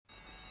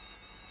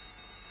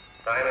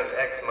Time is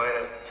X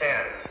minus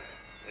 10,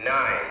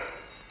 9,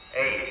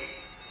 8,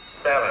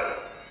 7,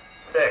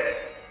 6,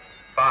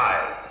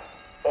 5,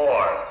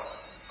 4,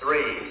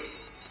 3,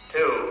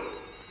 2,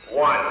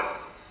 1,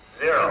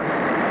 0.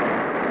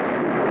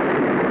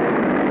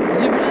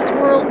 Zubita's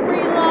World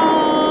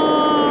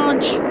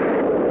relaunch!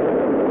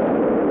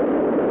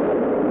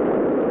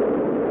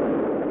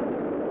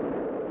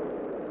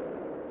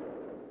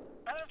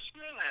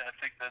 Absolutely, I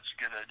think that's a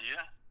good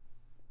idea.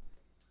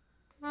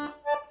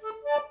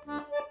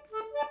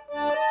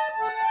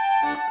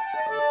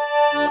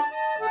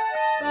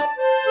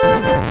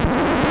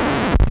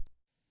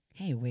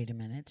 Hey, wait a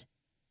minute.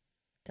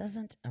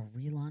 Doesn't a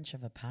relaunch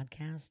of a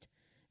podcast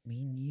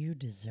mean you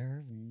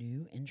deserve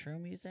new intro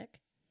music?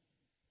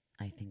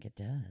 I think it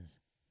does.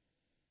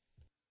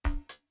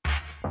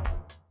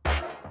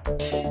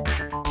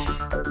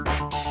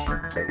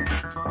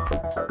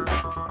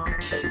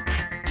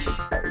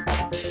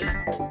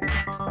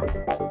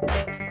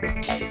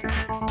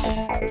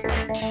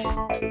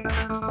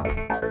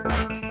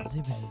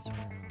 Zubita's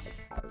World.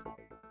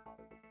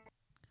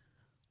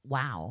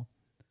 Wow.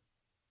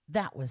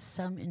 That was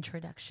some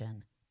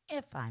introduction,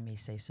 if I may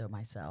say so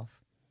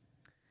myself.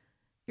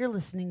 You're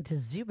listening to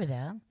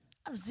Zubita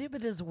of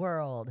Zubita's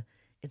World.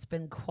 It's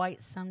been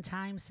quite some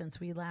time since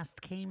we last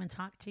came and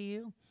talked to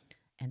you.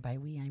 And by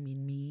we, I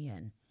mean me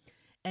and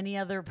any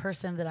other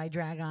person that I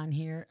drag on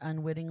here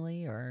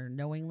unwittingly or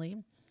knowingly.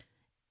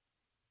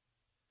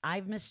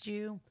 I've missed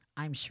you.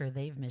 I'm sure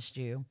they've missed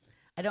you.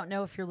 I don't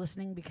know if you're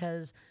listening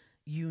because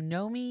you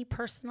know me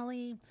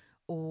personally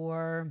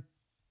or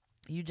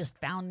you just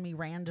found me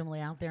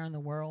randomly out there in the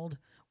world.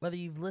 Whether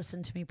you've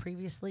listened to me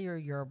previously or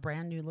you're a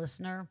brand new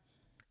listener,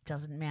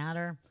 doesn't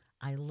matter.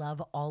 I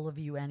love all of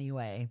you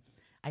anyway.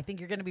 I think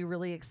you're going to be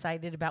really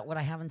excited about what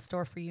I have in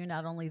store for you,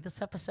 not only this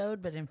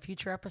episode, but in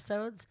future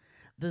episodes.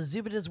 The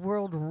Zubita's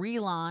World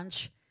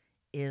relaunch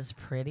is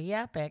pretty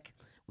epic.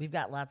 We've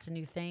got lots of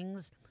new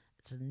things.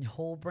 It's a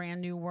whole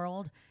brand new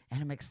world,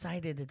 and I'm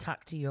excited to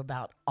talk to you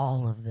about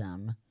all of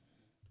them.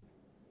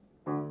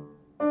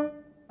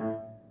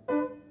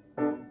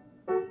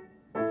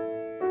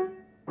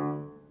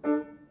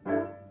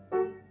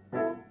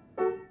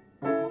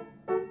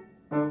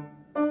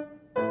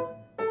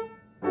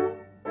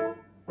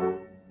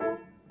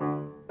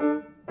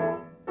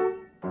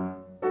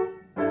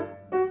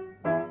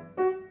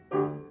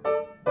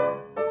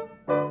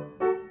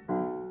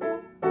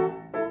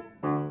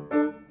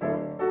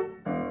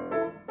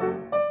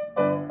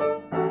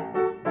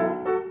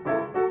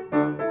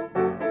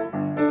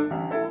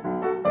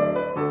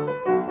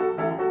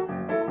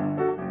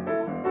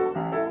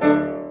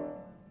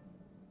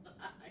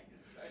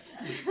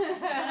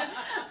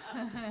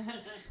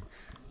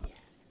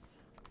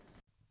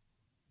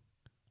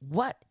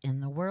 What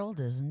in the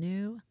world is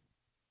new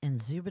in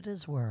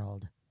Zubita's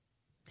World?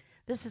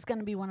 This is going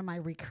to be one of my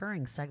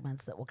recurring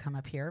segments that will come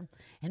up here,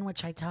 in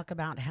which I talk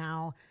about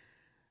how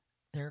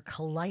they're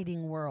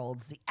colliding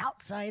worlds, the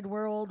outside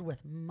world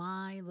with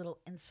my little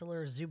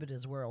insular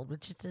Zubita's World,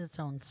 which is its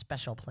own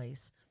special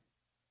place.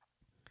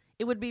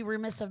 It would be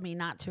remiss of me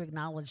not to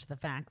acknowledge the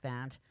fact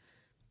that,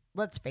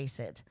 let's face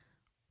it,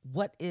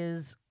 what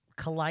is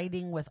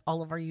colliding with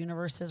all of our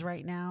universes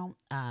right now?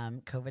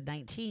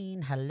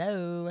 COVID-19,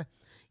 hello.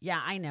 Yeah,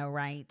 I know,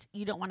 right?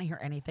 You don't want to hear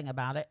anything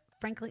about it.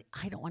 Frankly,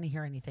 I don't want to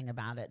hear anything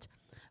about it.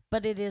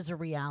 But it is a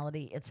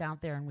reality. It's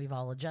out there and we've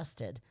all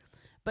adjusted.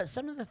 But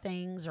some of the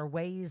things or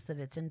ways that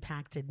it's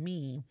impacted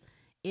me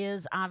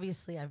is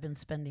obviously I've been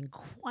spending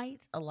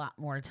quite a lot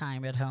more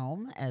time at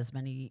home, as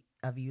many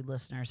of you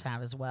listeners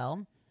have as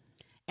well.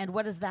 And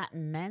what has that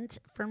meant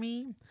for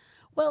me?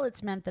 Well,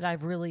 it's meant that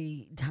I've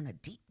really done a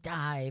deep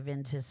dive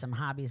into some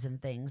hobbies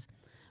and things,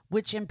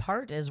 which in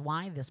part is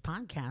why this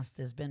podcast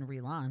has been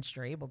relaunched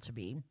or able to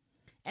be.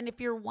 And if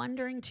you're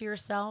wondering to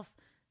yourself,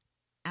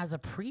 as a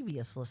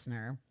previous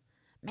listener,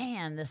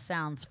 man, this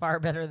sounds far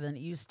better than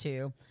it used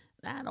to.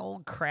 That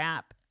old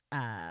crap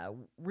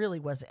really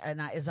was,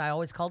 as I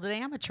always called it,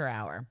 amateur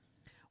hour.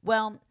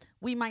 Well,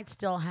 we might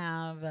still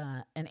have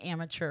an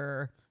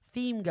amateur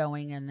theme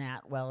going in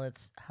that, well,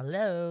 it's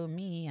hello,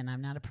 me, and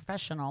I'm not a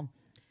professional.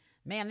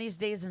 Man, these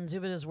days in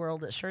Zubita's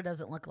World, it sure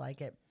doesn't look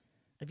like it.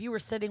 If you were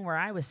sitting where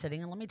I was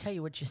sitting, and let me tell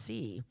you what you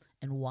see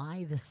and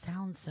why this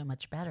sounds so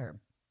much better.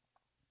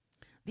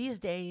 These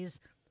days,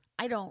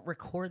 I don't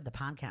record the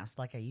podcast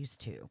like I used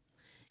to.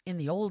 In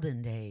the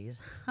olden days,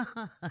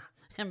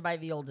 and by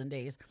the olden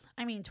days,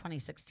 I mean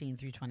 2016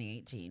 through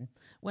 2018,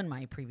 when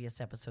my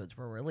previous episodes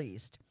were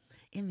released.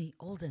 In the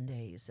olden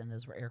days, and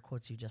those were air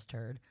quotes you just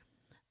heard,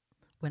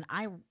 when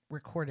I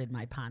recorded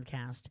my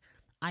podcast,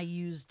 I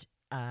used,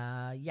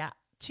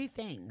 two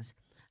things.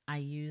 I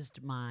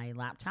used my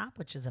laptop,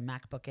 which is a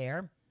MacBook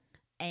Air,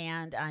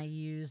 and I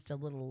used a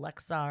little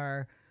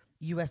Lexar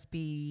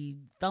USB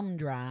thumb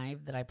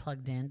drive that I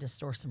plugged in to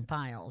store some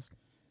files.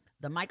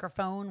 The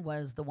microphone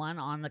was the one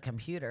on the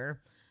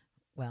computer.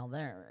 Well,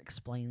 there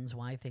explains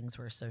why things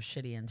were so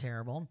shitty and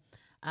terrible.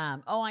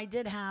 I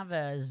did have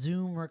a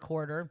Zoom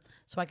recorder,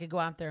 so I could go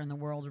out there in the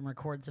world and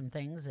record some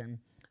things, and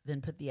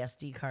then put the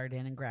SD card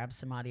in and grab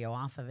some audio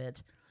off of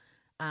it.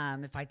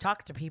 If I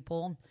talk to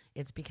people,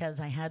 it's because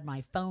I had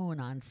my phone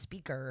on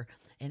speaker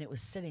and it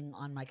was sitting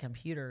on my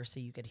computer so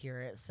you could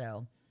hear it.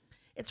 So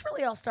it's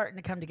really all starting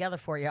to come together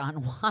for you on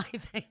why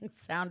things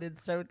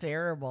sounded so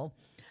terrible.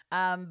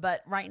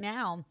 But right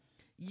now,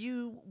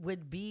 you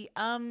would be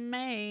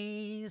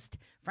amazed.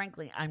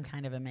 Frankly, I'm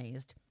kind of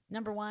amazed.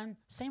 Number one,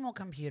 same old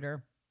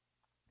computer.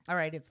 All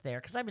right, it's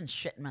there because I've been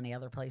shitting many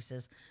other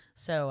places.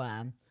 So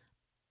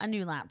a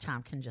new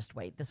laptop can just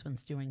wait. This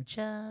one's doing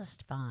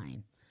just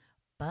fine.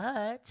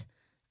 But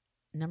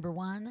number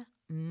one,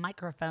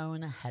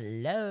 microphone.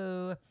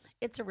 Hello.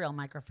 It's a real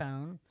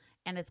microphone,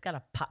 and it's got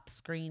a pop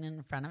screen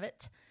in front of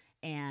it,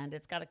 and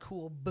it's got a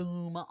cool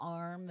boom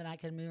arm that I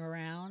can move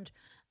around.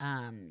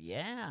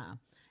 Yeah.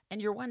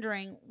 And you're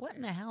wondering, what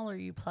in the hell are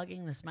you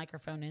plugging this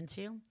microphone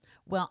into?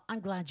 Well,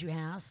 I'm glad you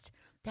asked.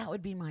 That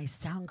would be my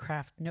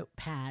Soundcraft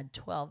Notepad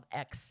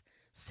 12X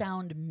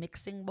sound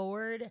mixing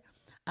board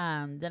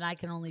that I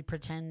can only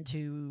pretend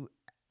to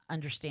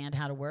understand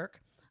how to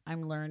work.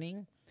 I'm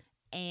learning.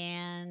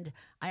 And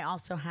I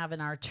also have an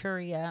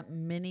Arturia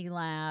Mini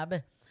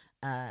Lab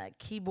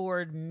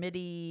keyboard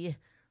MIDI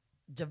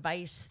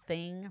device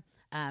thing.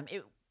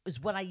 It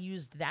was what I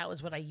used. That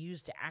was what I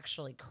used to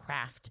actually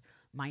craft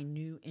my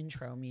new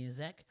intro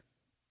music.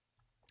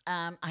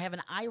 I have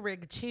an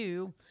iRig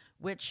 2,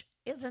 which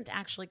isn't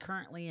actually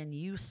currently in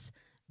use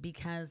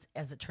because,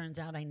 as it turns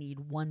out, I need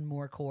one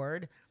more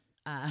cord,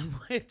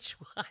 which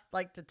I'd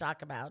like to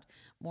talk about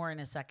more in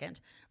a second.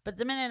 But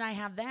the minute I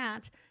have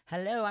that,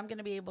 hello, I'm going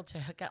to be able to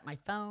hook up my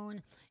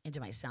phone into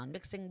my sound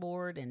mixing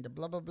board, into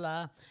blah, blah,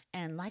 blah.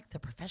 And like the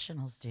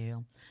professionals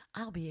do,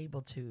 I'll be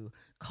able to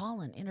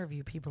call and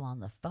interview people on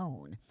the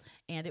phone,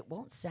 and it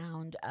won't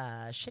sound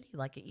shitty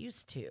like it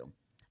used to.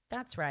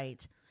 That's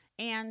right.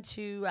 And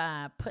to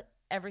put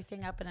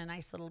everything up in a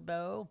nice little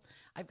bow,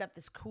 I've got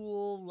this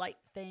cool light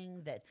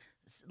thing that,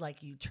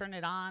 like, you turn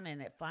it on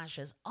and it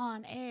flashes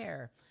on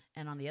air.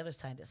 And on the other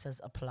side, it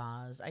says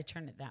applause. I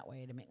turn it that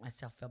way to make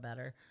myself feel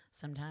better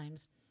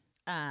sometimes.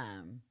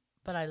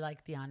 But I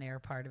like the on-air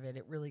part of it.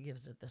 It really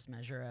gives it this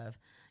measure of,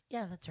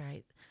 yeah, that's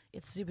right.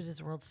 It's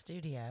Zubita's World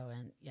Studio,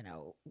 and, you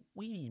know,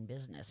 we mean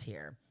business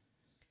here.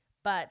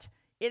 But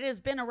it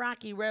has been a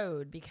rocky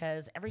road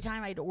because every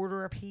time I'd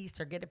order a piece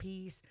or get a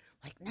piece,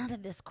 like, none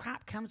of this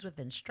crap comes with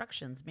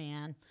instructions,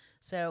 man.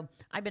 So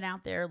I've been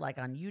out there, like,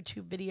 on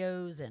YouTube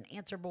videos and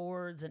answer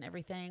boards and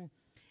everything,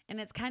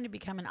 and it's kind of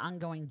become an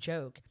ongoing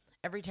joke.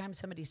 Every time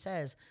somebody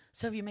says,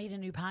 so have you made a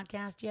new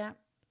podcast yet?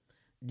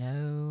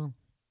 No,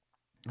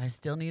 I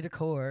still need a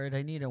cord.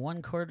 I need a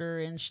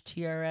 1/4 inch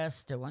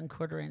TRS to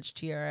 1/4 inch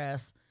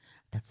TRS.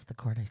 That's the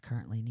cord I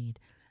currently need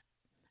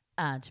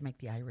to make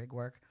the iRig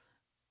work.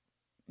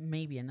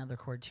 Maybe another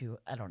cord too.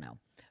 I don't know.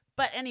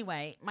 But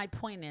anyway, my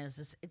point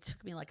is it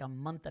took me like a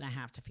month and a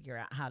half to figure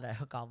out how to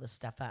hook all this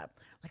stuff up.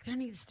 Like, there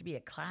needs to be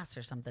a class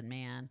or something,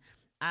 man.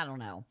 I don't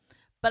know.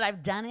 But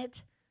I've done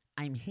it.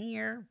 I'm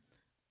here.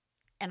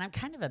 And I'm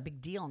kind of a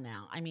big deal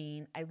now. I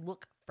mean, I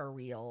look for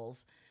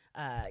reals.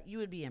 You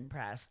would be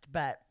impressed.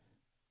 But,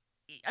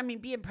 I mean,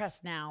 be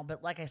impressed now.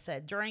 But like I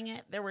said, during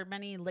it, there were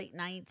many late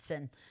nights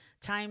and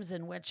times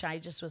in which I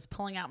just was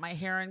pulling out my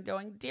hair and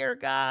going, dear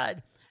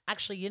God.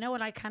 Actually, you know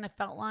what I kind of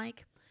felt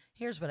like?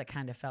 Here's what it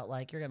kind of felt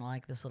like. You're going to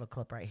like this little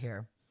clip right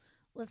here.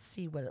 Let's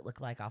see what it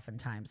looked like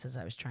oftentimes as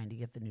I was trying to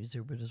get the new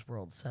Zubita's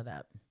World set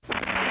up. Okay,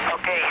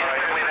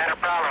 Houston, we've had a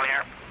problem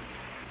here.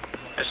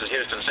 This is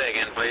Houston. Say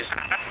again, please.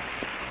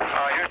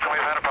 Houston,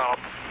 we've had a problem.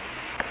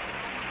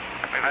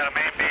 We've had a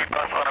main beam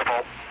plus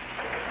undervolt.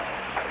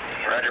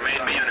 Roger,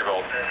 main B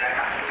undervolt.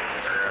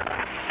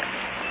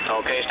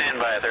 Okay, stand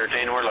by,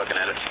 13. We're looking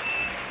at it.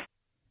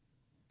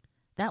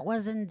 That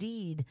was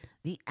indeed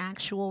the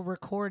actual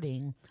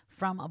recording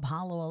from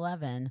Apollo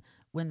 11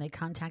 when they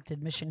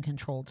contacted Mission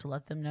Control to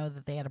let them know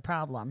that they had a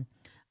problem.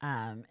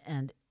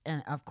 And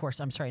of course,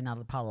 I'm sorry, not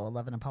Apollo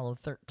 11, Apollo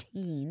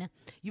 13.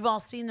 You've all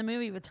seen the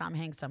movie with Tom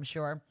Hanks, I'm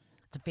sure.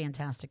 It's a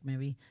fantastic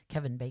movie.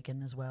 Kevin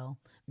Bacon as well.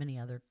 Many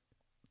other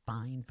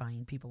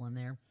fine people in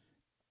there.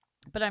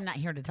 But I'm not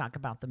here to talk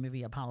about the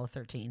movie Apollo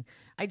 13.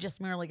 I just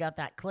merely got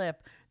that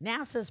clip.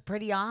 NASA's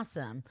pretty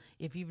awesome.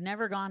 If you've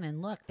never gone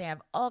and looked, they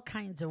have all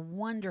kinds of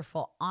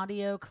wonderful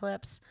audio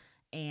clips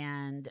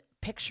and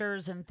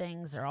pictures and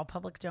things. They're all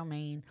public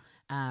domain.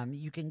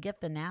 You can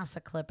get the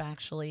NASA clip,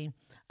 actually,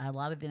 a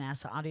lot of the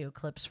NASA audio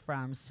clips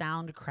from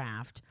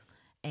Soundcraft.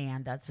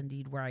 And that's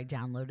indeed where I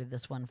downloaded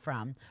this one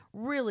from.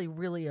 Really,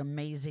 really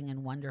amazing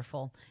and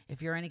wonderful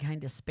if you're any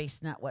kind of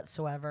space nut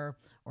whatsoever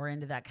or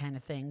into that kind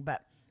of thing.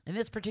 But in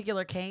this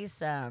particular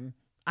case,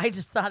 I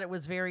just thought it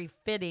was very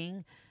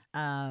fitting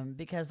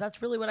because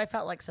that's really what I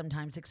felt like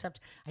sometimes, except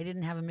I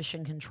didn't have a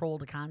Mission Control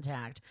to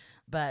contact.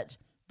 But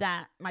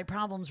that my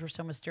problems were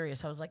so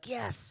mysterious. I was like,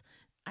 yes,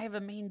 I have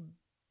a main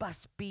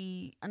bus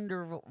B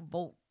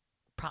undervolt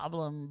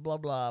problem, blah,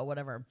 blah,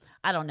 whatever.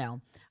 I don't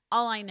know.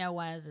 All I know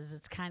is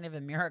it's kind of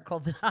a miracle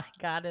that I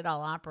got it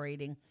all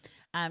operating.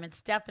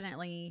 It's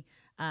definitely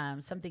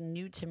something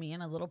new to me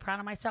and a little proud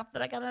of myself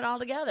that I got it all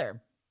together.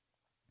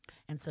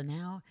 And so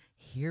now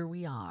here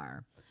we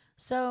are.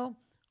 So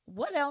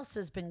what else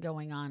has been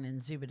going on in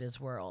Zubita's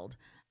world?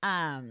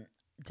 Dun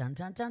dun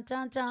dun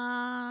dun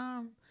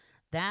dun.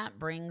 That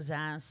brings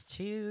us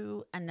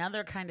to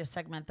another kind of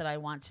segment that I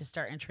want to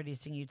start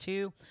introducing you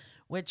to,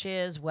 which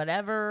is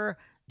whatever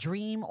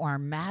dream or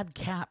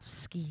madcap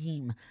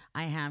scheme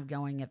I have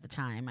going at the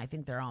time. I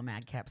think they're all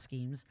madcap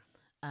schemes.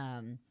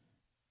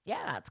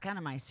 Yeah, it's kind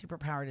of my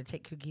superpower to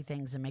take kooky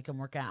things and make them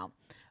work out.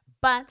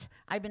 But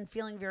I've been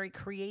feeling very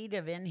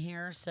creative in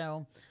here.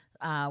 So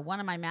one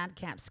of my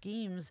madcap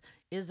schemes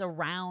is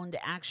around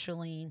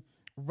actually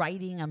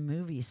writing a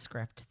movie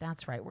script.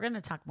 That's right. We're going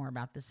to talk more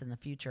about this in the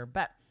future.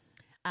 But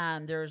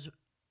there's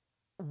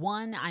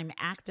one I'm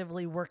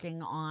actively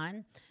working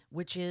on,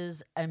 which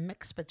is a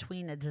mix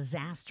between a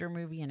disaster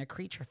movie and a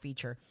creature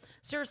feature.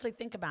 Seriously,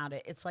 think about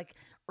it. It's like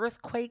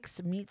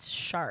earthquakes meets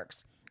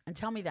sharks. And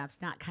tell me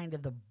that's not kind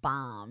of the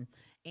bomb.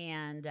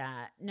 And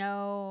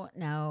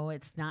no,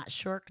 it's not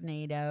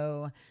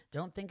Sharknado.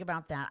 Don't think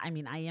about that. I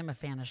mean, I am a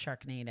fan of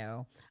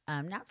Sharknado.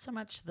 Not so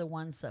much the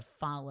ones that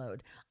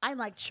followed. I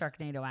liked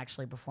Sharknado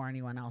actually before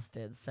anyone else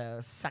did. So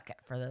suck it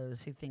for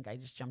those who think I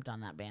just jumped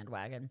on that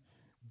bandwagon.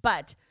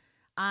 But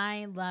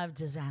I love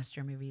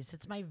disaster movies.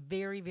 It's my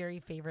very, very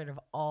favorite of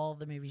all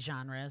the movie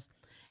genres.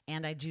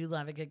 And I do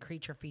love a good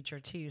creature feature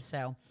too.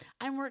 So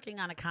I'm working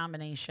on a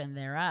combination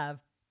thereof.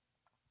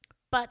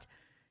 But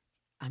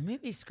a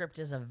movie script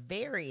is a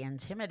very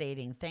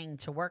intimidating thing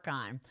to work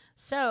on.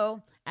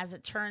 So, as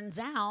it turns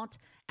out,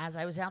 as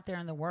I was out there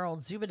in the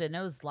world, Zubita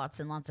knows lots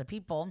and lots of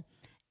people.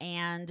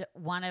 And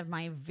one of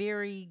my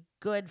very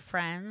good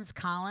friends,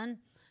 Colin,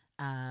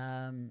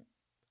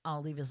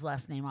 I'll leave his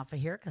last name off of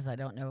here because I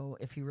don't know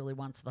if he really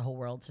wants the whole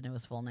world to know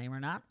his full name or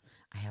not.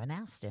 I haven't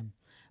asked him.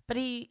 But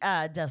he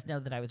does know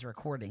that I was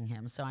recording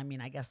him. So, I mean,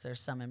 I guess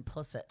there's some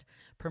implicit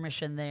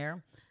permission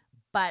there.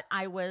 But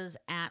I was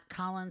at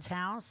Colin's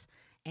house,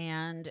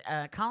 and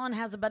Colin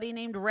has a buddy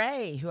named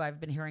Ray, who I've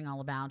been hearing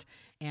all about.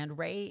 And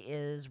Ray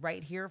is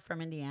right here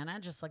from Indiana,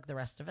 just like the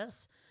rest of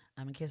us.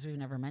 In case we've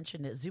never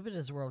mentioned it,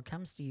 Zubita's World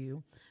comes to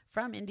you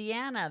from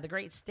Indiana, the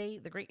great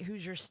state, the great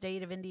Hoosier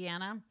state of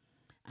Indiana.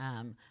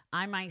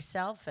 I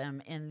myself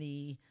am in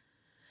the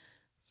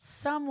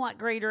somewhat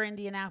greater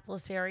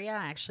Indianapolis area.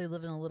 I actually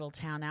live in a little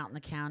town out in the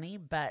county,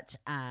 but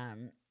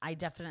I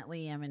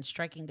definitely am in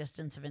striking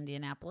distance of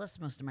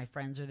Indianapolis. Most of my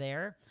friends are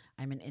there.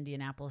 I'm in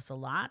Indianapolis a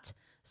lot.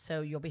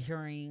 So you'll be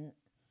hearing,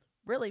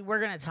 really, we're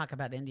going to talk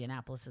about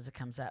Indianapolis as it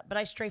comes up, but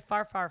I stray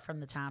far, far from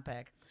the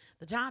topic.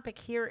 The topic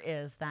here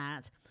is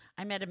that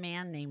I met a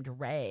man named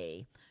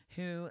Ray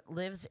who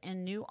lives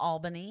in New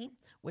Albany,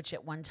 which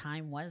at one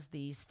time was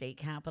the state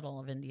capital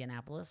of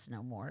Indianapolis.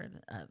 No more.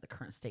 The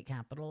current state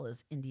capital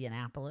is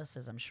Indianapolis,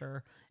 as I'm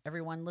sure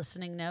everyone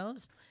listening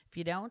knows. If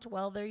you don't,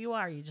 well, there you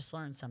are. You just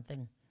learned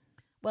something.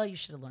 Well, you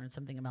should have learned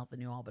something about the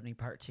New Albany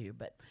part too.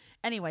 But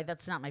anyway,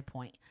 that's not my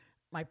point.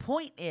 My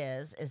point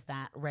is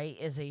that Ray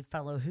is a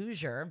fellow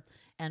Hoosier,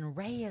 and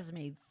Ray has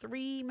made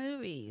 3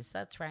 movies.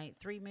 That's right,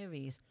 3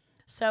 movies.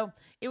 So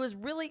it was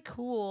really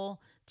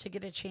cool to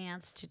get a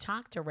chance to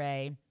talk to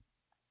Ray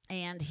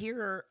and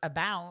hear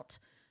about,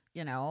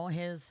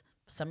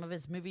 some of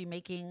his movie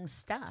making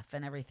stuff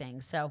and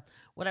everything. So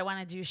what I want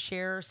to do is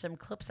share some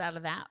clips out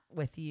of that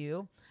with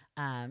you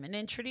and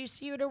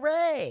introduce you to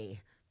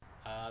Ray.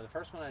 The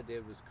first one I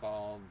did was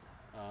called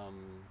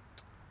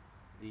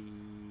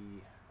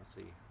let's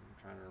see, I'm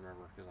trying to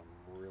remember because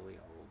I'm really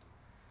old.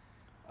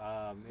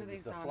 It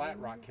was the Flat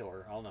Rock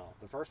Killer. Oh no,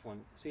 the first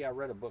one. See, I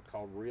read a book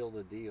called Real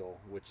to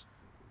Deal, which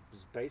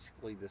was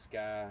basically this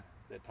guy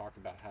that talked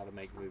about how to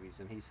make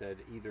movies, and he said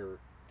either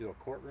do a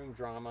courtroom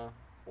drama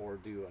or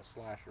do a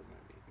slasher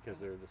movie because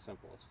they're the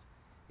simplest.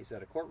 He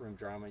said a courtroom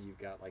drama, you've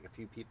got like a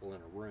few people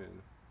in a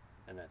room,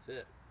 and that's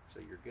it, so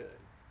you're good.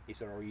 He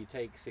said, or you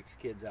take 6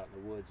 kids out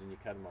in the woods and you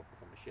cut them up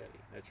with a machete.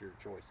 That's your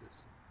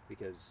choices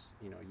because,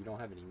 you don't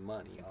have any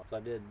money. So I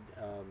did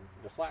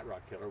The Flat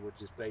Rock Killer,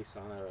 which is based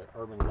on an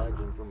urban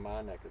legend from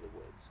my neck of the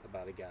woods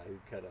about a guy who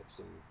cut up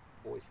some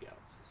Boy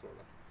Scouts, sort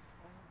of.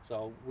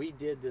 So we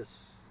did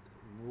this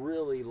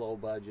really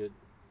low-budget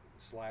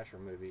slasher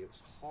movie. It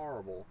was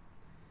horrible,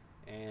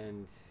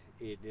 and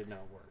it did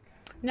not work.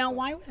 Now,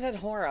 why was it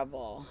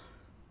horrible?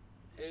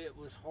 It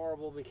was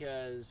horrible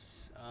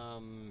because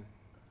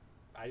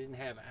I didn't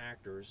have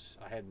actors.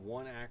 I had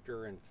 1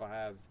 actor and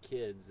 5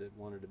 kids that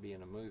wanted to be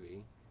in a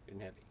movie.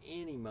 Didn't have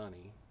any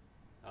money.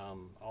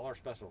 All our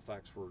special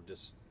effects were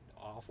just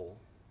awful,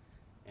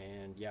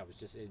 and yeah, it was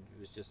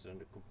just a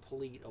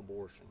complete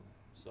abortion.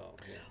 So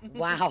yeah.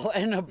 Wow,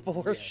 an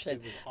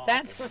abortion.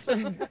 Yes, it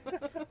was awful.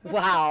 That's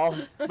wow.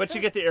 But you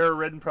get the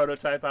error-ridden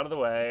prototype out of the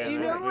way. Do you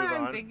and know then what move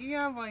I'm on. thinking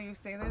of while you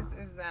say this?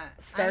 Is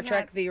that Star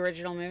Trek, the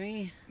original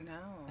movie?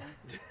 No.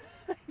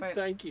 But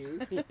Thank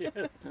you.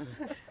 Yes.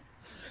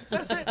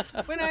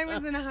 when I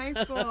was in high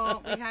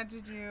school, we had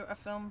to do a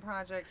film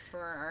project for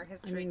our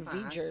history class.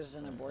 V'ger's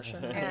an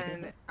abortion.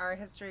 And our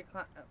history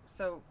class,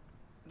 so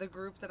the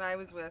group that I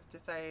was with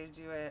decided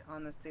to do it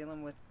on the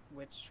Salem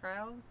witch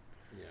trials.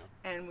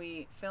 Yeah. And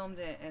we filmed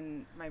it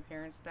in my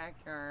parents'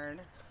 backyard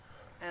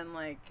and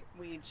like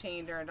we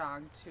chained our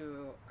dog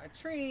to a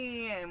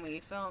tree, and we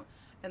filmed.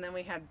 And then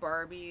we had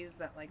Barbies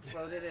that like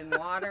floated in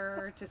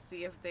water to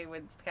see if they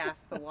would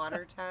pass the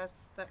water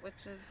test that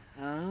witches.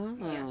 Oh.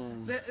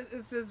 Yeah.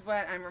 This is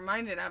what I'm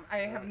reminded of. I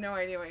have no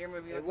idea what your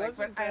movie looked like. It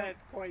wasn't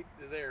quite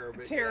there,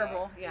 but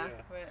terrible. Yeah.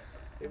 But,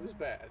 it was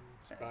bad.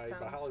 By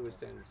Hollywood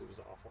standards, it was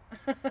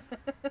awful.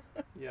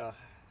 Yeah.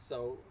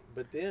 So,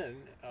 but then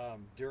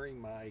during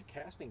my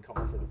casting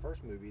call for the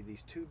first movie,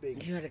 these two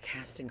big... You had a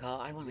casting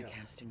call? I want a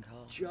casting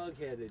call.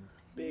 Jug-headed,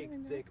 big,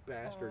 thick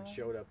bastards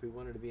showed up who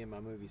wanted to be in my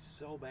movie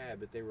so bad,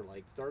 but they were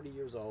like 30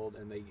 years old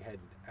and they had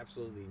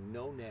absolutely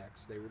no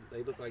necks.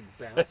 They looked like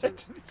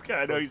bouncers. This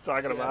guy I know he's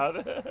talking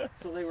about.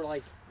 So they were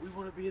like, we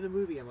want to be in a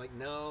movie. I'm like,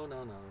 no.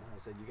 I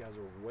said, you guys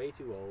are way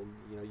too old.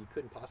 You know, you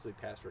couldn't possibly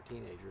pass for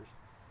teenagers.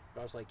 But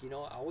I was like, I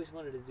always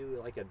wanted to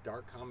do like a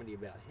dark comedy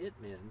about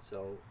hitmen.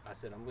 So I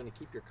said, I'm going to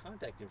keep your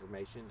contact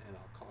information and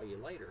I'll call you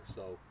later.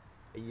 So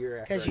a year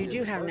after, because you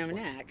do have no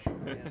neck.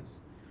 Yes.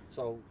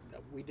 So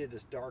we did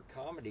this dark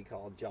comedy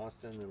called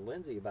Johnston and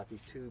Lindsay about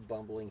these two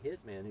bumbling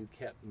hitmen who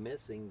kept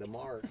missing the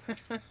mark,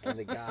 and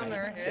the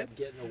guy kept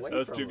getting away from them.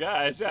 Those two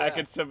guys, yeah, I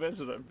can still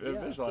visualize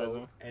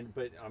them.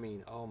 But I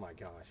mean, oh my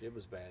gosh, it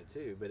was bad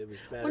too. But it was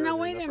better. Well, no, than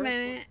wait the a first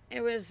minute.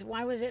 one.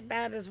 Why was it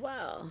bad as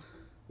well?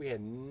 We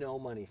had no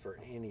money for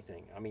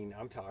anything. I mean,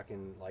 I'm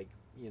talking like,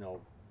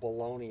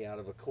 bologna out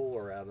of a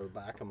cooler out of the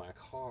back of my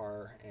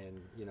car,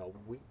 and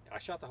I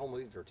shot the whole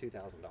movie for $2,000.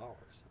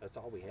 That's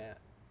all we had.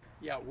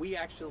 Yeah,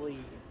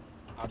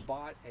 I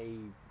bought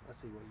let's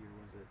see, what year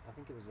was it? I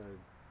think it was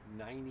a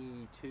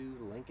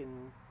 92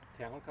 Lincoln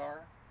Town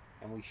Car,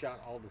 and we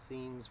shot all the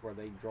scenes where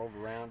they drove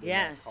around in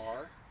that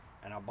car.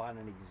 And I bought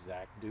an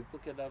exact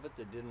duplicate of it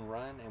that didn't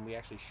run, and we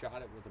actually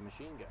shot it with a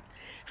machine gun.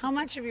 How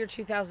much of your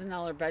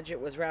 $2,000 budget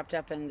was wrapped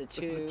up in the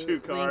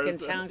two cars, Lincoln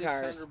Town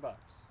cars? $600.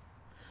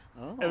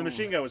 Oh. And the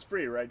machine gun was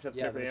free, right? Just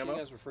Yeah, the the machine ammo?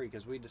 guns were free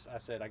because I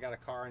said, I got a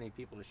car, I need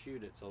people to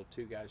shoot it. So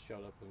two guys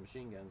showed up with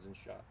machine guns and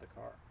shot the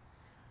car.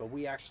 But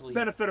we actually...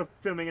 Benefit of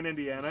filming in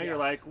Indiana, you're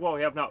like, well,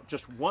 we have not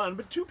just one,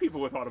 but two people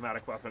with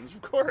automatic weapons,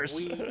 of course.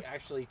 We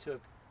actually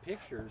took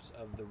pictures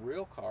of the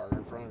real car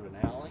in front of an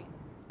alley.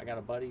 I got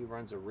a buddy who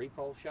runs a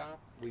repo shop.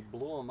 We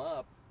blew them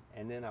up,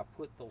 and then I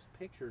put those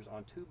pictures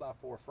on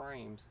 2x4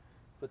 frames,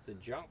 put the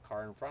junk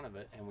car in front of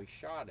it, and we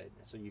shot it.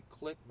 So you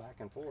click back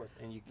and forth,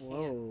 and you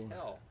can't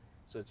tell.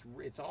 So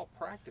it's all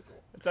practical.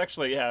 It's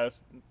actually,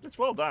 it's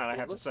well done, I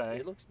have to say.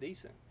 It looks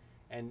decent.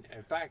 And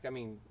in fact, I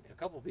mean, a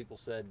couple of people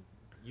said,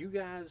 you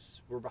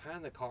guys were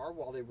behind the car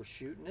while they were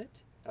shooting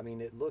it? I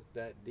mean, it looked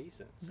that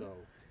decent. So,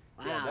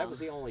 yeah, that was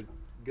the only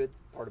good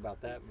part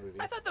about that movie.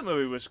 I thought the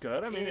movie was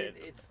good. I mean,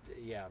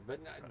 but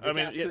I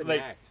mean,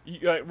 act.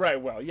 Right?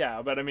 Well,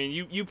 yeah, but I mean,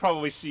 you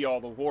probably see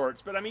all the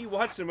warts, but I mean, you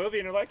watch the movie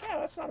and you're like, yeah,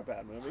 that's not a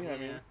bad movie. Yeah. I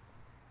mean,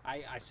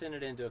 I sent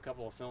it into a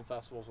couple of film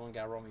festivals. One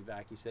guy wrote me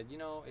back. He said,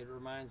 it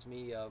reminds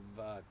me of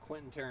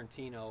Quentin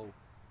Tarantino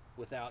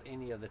without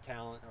any of the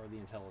talent or the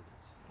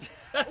intelligence.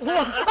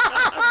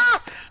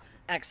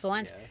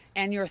 Excellent. Yes.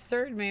 And your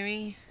third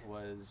movie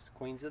was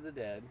Queens of the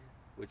Dead,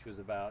 which was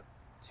about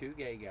two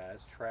gay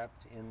guys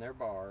trapped in their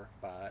bar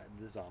by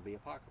the zombie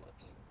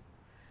apocalypse.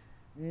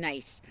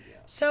 Nice. Yeah.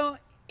 So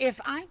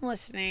if I'm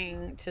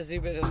listening to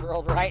Zubita's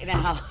World right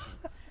now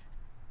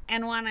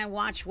and want to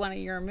watch one of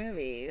your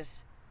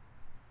movies,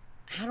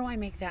 how do I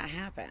make that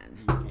happen?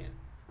 You can't.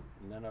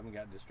 None of them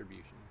got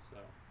distribution, so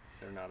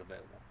they're not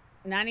available.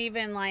 Not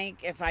even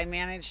like if I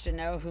managed to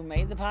know who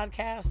made the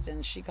podcast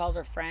and she called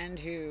her friend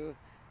who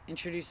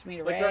introduced me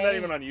to Ray. they're not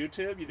even on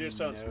YouTube. You just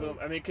don't No. spoon.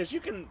 I mean, because you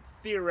can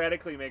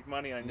theoretically make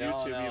money on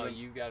YouTube. No, even.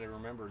 you got to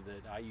remember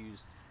that I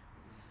used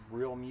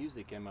real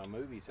music in my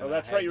movies. Oh, and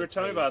that's I had right. You to were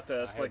telling me pay- about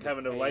this, I had like to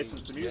having to pay-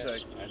 license the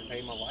music. Yes, I had to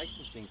pay my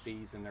licensing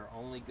fees, and they're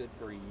only good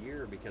for a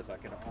year because I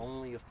could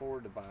only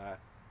afford to buy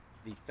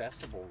the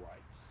festival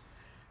rights.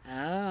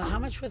 Oh, how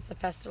much was the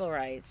festival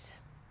rights?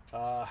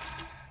 The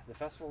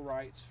festival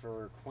rights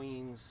for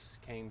Queens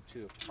came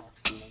to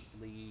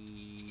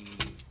approximately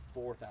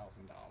 $4,000.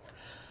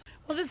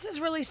 Well, this is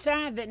really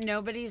sad that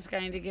nobody's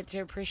going to get to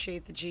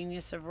appreciate the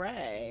genius of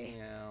Ray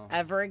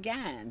ever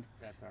again.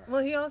 That's all right.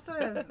 Well, he also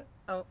has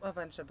a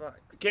bunch of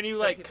books. Can you that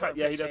like people cut?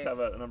 Yeah, he does appreciate.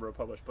 have a number of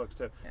published books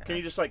too. Yeah. Can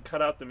you just like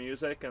cut out the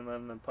music and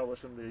then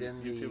publish them to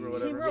Then YouTube or the-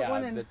 whatever? He wrote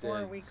one in but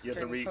 4 the- weeks You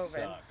have to during read- COVID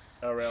Sucks.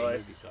 Oh, really? The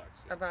movie sucks.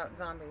 Yeah. about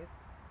zombies.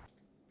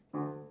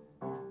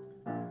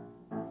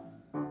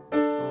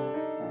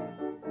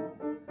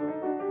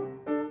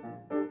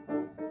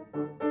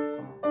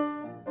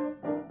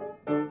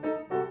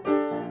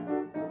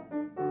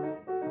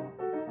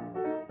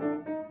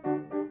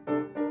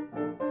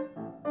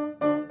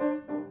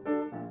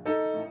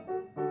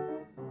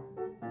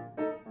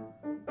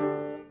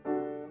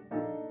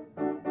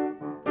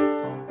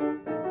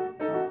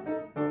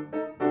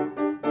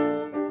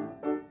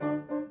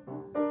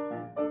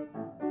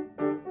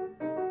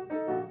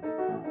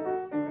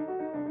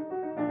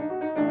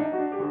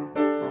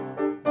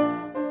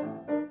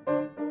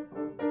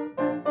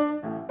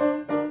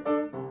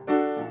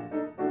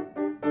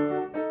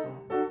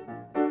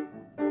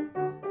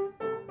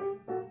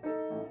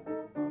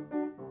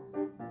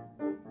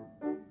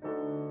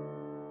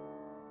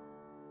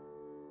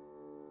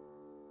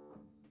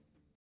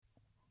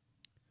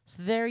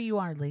 So there you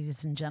are,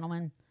 ladies and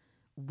gentlemen.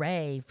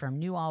 Ray from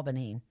New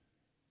Albany,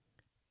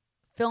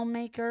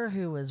 filmmaker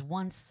who was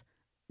once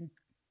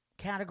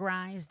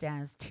categorized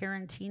as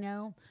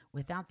Tarantino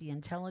without the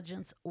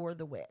intelligence or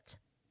the wit.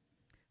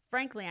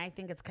 Frankly, I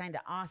think it's kind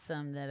of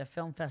awesome that a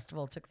film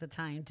festival took the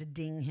time to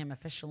ding him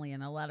officially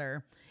in a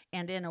letter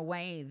and in a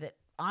way that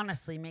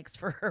honestly makes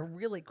for a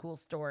really cool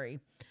story.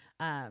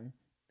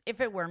 If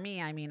it were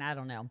me, I mean, I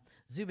don't know.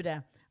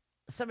 Zubida,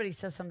 somebody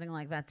says something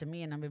like that to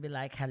me and I'm going to be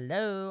like,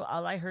 hello,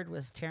 all I heard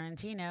was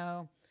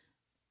Tarantino.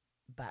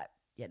 But,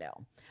 you know,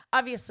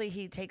 obviously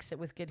he takes it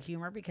with good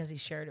humor because he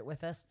shared it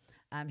with us.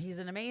 He's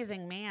an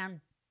amazing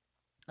man.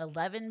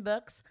 11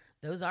 books.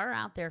 Those are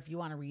out there if you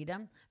want to read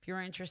them. If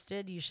you're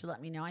interested, you should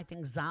let me know. I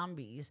think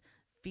zombies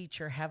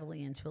feature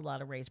heavily into a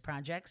lot of Ray's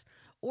projects.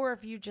 Or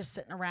if you're just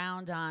sitting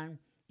around on,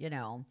 you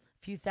know,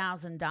 a few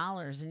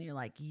 $1,000s and you're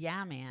like,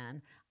 yeah,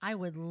 man, I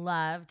would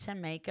love to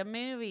make a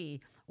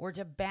movie or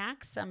to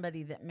back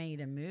somebody that made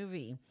a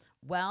movie.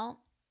 Well,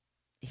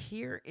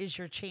 here is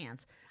your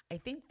chance. I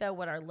think, though,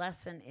 what our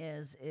lesson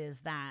is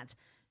that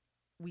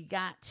we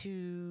got to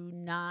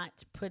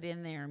not put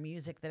in there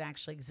music that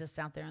actually exists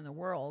out there in the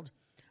world.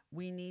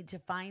 We need to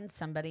find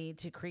somebody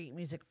to create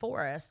music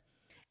for us.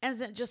 As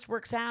it just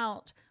works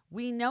out,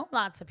 we know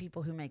lots of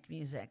people who make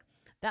music.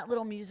 That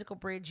little musical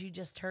bridge you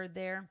just heard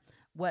there,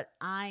 what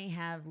I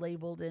have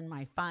labeled in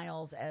my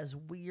files as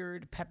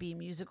weird, peppy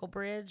musical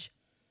bridge,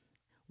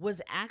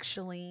 was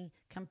actually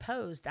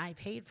composed. I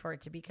paid for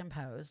it to be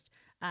composed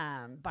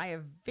by a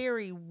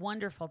very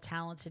wonderful,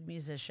 talented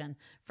musician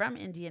from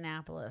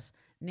Indianapolis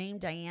named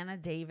Diana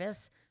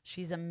Davis.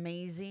 She's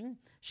amazing.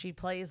 She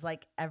plays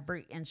like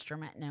every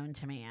instrument known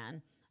to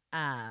man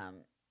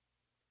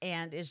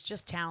and is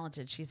just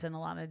talented. She's in a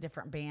lot of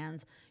different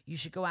bands. You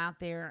should go out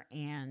there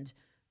and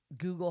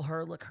Google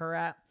her, look her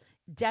up.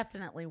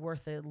 Definitely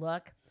worth a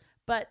look.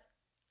 But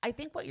I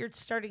think what you're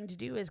starting to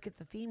do is get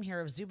the theme here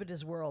of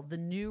Zubida's World, the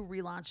new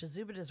relaunch of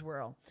Zubida's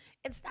World.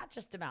 It's not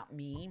just about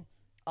me,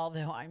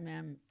 although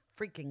I'm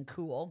freaking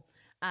cool,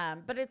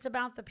 but it's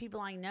about the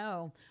people I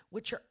know,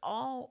 which are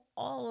all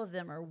of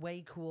them are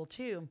way cool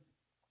too.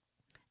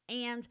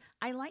 And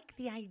I like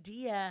the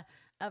idea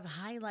of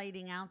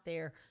highlighting out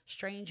there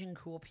strange and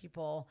cool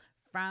people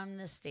from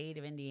the state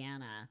of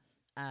Indiana.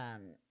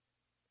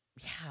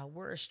 Yeah,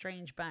 we're a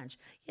strange bunch.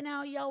 You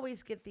know, you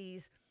always get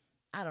these,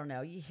 I don't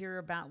know, you hear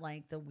about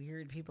like the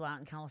weird people out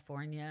in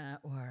California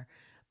or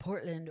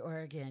Portland,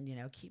 Oregon, you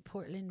know, keep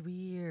Portland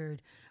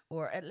weird,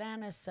 or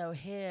Atlanta's so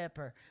hip,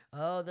 or,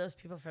 oh, those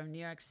people from New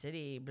York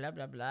City, blah,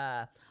 blah,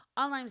 blah.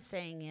 All I'm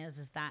saying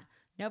is that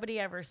nobody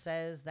ever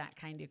says that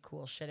kind of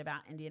cool shit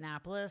about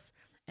Indianapolis,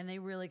 and they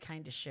really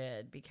kind of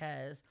should,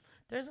 because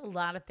there's a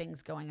lot of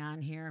things going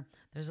on here.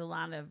 There's a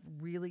lot of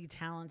really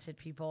talented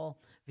people,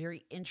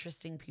 very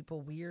interesting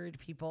people, weird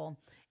people,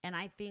 and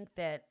I think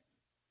that,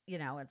 you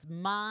know, it's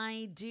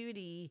my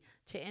duty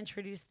to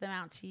introduce them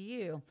out to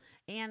you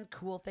and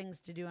cool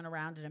things to do and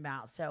around and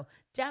about. So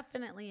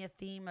definitely a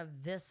theme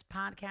of this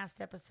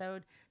podcast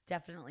episode,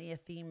 definitely a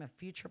theme of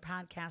future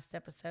podcast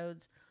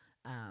episodes.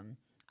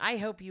 I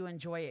hope you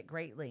enjoy it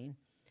greatly.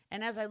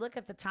 And as I look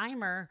at the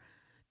timer,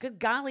 good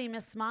golly,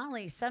 Miss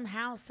Molly,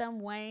 somehow, some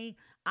way,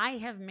 I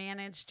have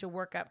managed to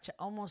work up to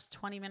almost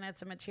 20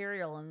 minutes of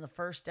material in the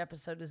first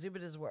episode of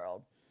Zubida's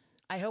World.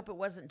 I hope it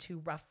wasn't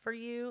too rough for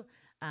you.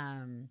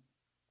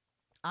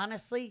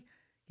 Honestly,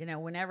 you know,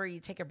 whenever you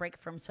take a break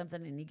from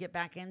something and you get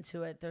back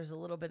into it, there's a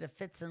little bit of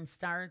fits and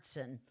starts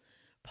and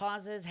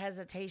pauses,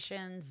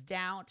 hesitations,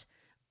 doubt.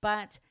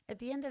 But at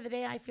the end of the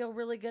day, I feel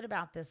really good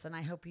about this, and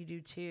I hope you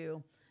do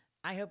too.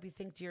 I hope you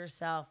think to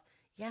yourself,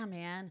 yeah,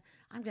 man,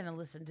 I'm going to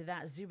listen to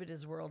that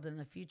Zubida's World in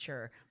the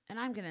future, and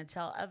I'm going to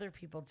tell other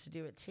people to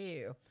do it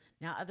too.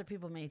 Now, other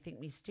people may think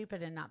me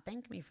stupid and not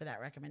thank me for that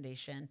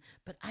recommendation,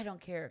 but I don't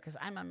care because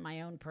I'm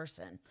my own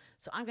person.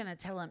 So I'm going to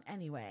tell them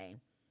anyway.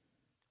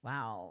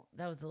 Wow,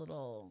 that was a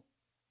little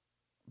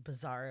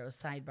bizarro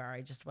sidebar I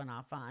just went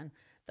off on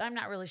that I'm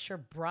not really sure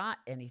brought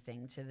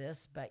anything to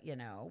this, but, you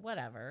know,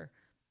 whatever.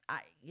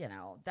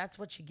 That's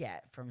what you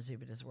get from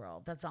Zubida's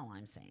World. That's all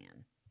I'm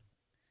saying.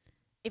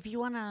 If you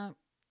want to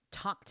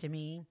talk to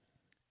me,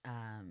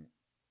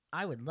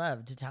 I would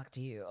love to talk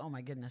to you. Oh,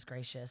 my goodness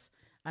gracious.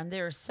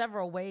 There are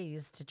several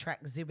ways to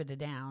track Zubida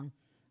down.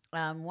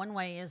 One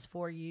way is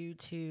for you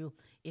to,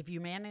 if you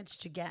manage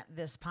to get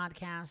this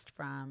podcast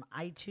from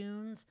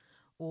iTunes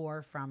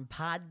or from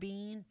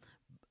Podbean,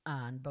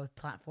 on both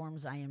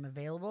platforms I am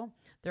available.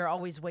 There are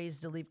always ways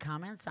to leave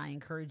comments. I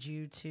encourage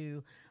you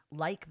to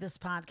like this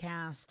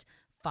podcast,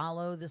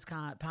 follow this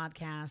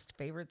podcast,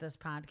 favorite this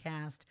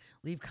podcast,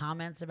 leave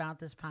comments about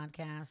this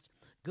podcast,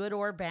 good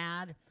or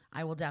bad.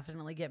 I will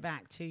definitely get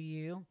back to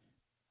you,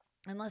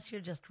 unless you're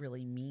just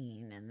really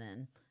mean. And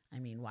then, I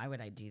mean, why would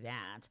I do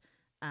that?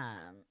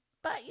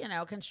 But, you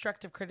know,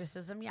 constructive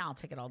criticism, yeah, I'll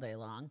take it all day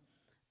long.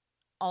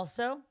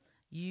 Also,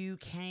 you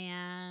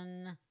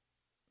can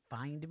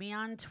find me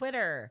on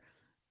Twitter.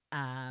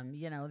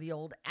 You know, the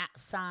old @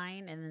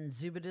 sign and then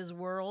Zubida's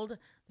World.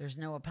 There's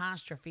no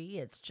apostrophe.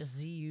 It's just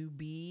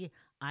ZUBIDAS.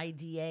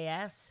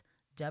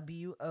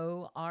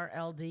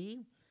 WORLD.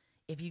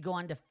 If you go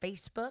onto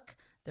Facebook,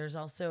 there's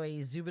also a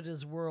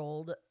Zubita's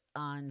World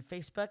on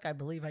Facebook. I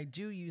believe I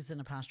do use an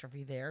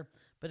apostrophe there,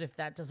 but if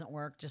that doesn't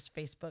work, just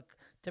Facebook,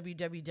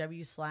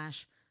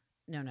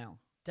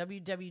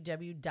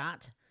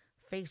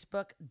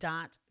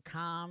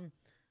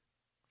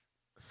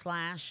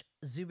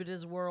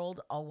 www.facebook.com/Zubita's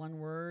World, all one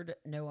word,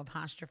 no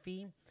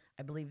apostrophe.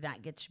 I believe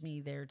that gets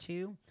me there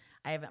too.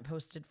 I haven't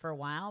posted for a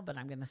while, but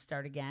I'm going to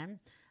start again.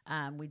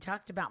 We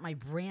talked about my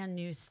brand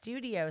new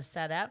studio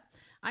setup.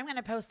 I'm going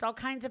to post all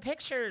kinds of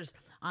pictures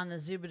on the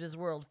Zubita's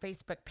World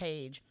Facebook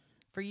page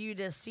for you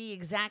to see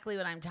exactly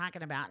what I'm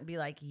talking about and be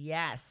like,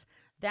 yes,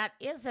 that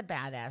is a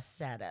badass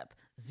setup.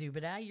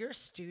 Zubita, your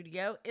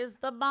studio is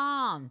the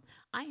bomb.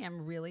 I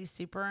am really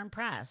super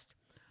impressed.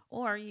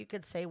 Or you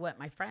could say what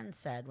my friend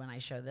said when I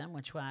showed them,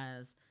 which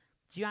was,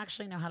 do you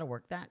actually know how to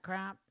work that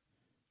crap?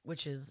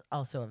 Which is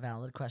also a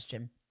valid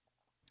question.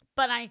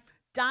 But I'm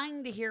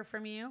dying to hear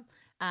from you.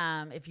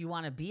 If you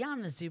want to be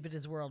on the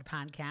Zubita's World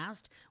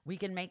podcast, we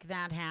can make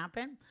that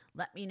happen.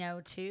 Let me know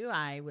too.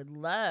 I would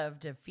love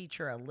to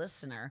feature a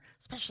listener,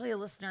 especially a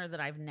listener that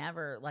I've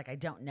never, I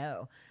don't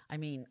know. I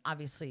mean,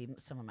 obviously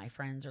some of my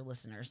friends are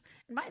listeners.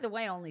 And by the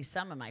way, only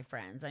some of my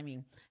friends. I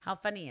mean, how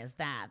funny is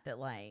that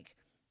like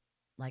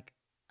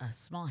a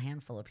small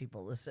handful of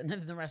people listen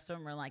and the rest of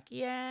them are like,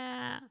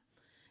 yeah.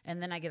 And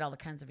then I get all the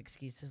kinds of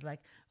excuses like,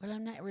 well,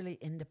 I'm not really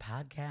into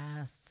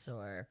podcasts,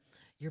 or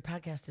your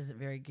podcast isn't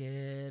very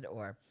good,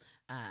 or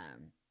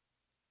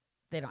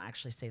they don't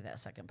actually say that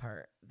second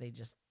part. They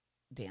just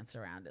dance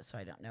around it, so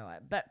I don't know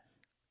it. But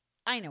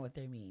I know what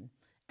they mean.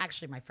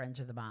 Actually, my friends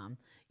are the bomb.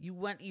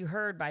 What you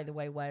heard, by the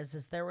way,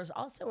 is there was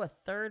also a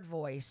third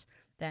voice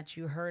that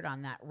you heard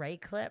on that Ray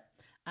clip.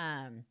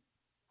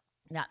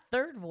 That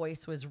third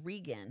voice was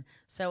Regan.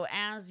 So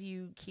as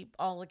you keep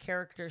all the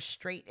characters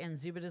straight in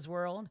Zubita's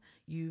World,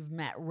 you've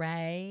met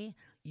Ray,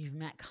 you've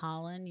met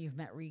Colin, you've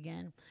met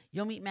Regan.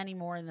 You'll meet many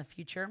more in the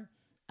future.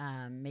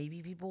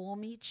 Maybe people will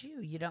meet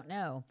you. You don't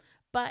know.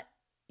 But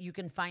you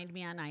can find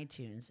me on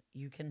iTunes.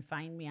 You can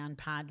find me on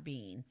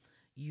Podbean.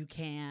 You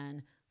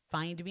can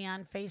find me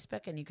on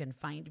Facebook, and you can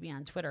find me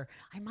on Twitter.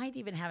 I might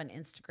even have an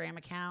Instagram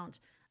account.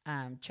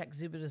 Check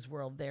Zubita's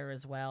World there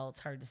as well. It's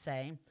hard to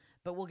say,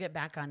 but we'll get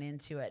back on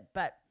into it.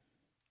 But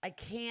I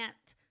can't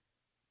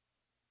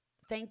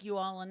thank you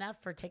all enough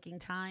for taking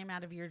time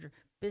out of your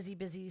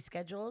busy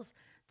schedules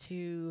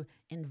to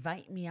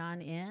invite me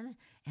on in.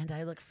 And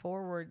I look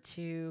forward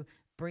to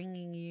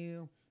bringing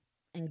you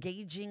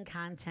engaging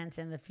content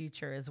in the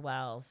future as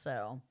well.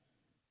 So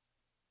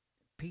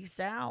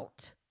peace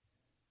out.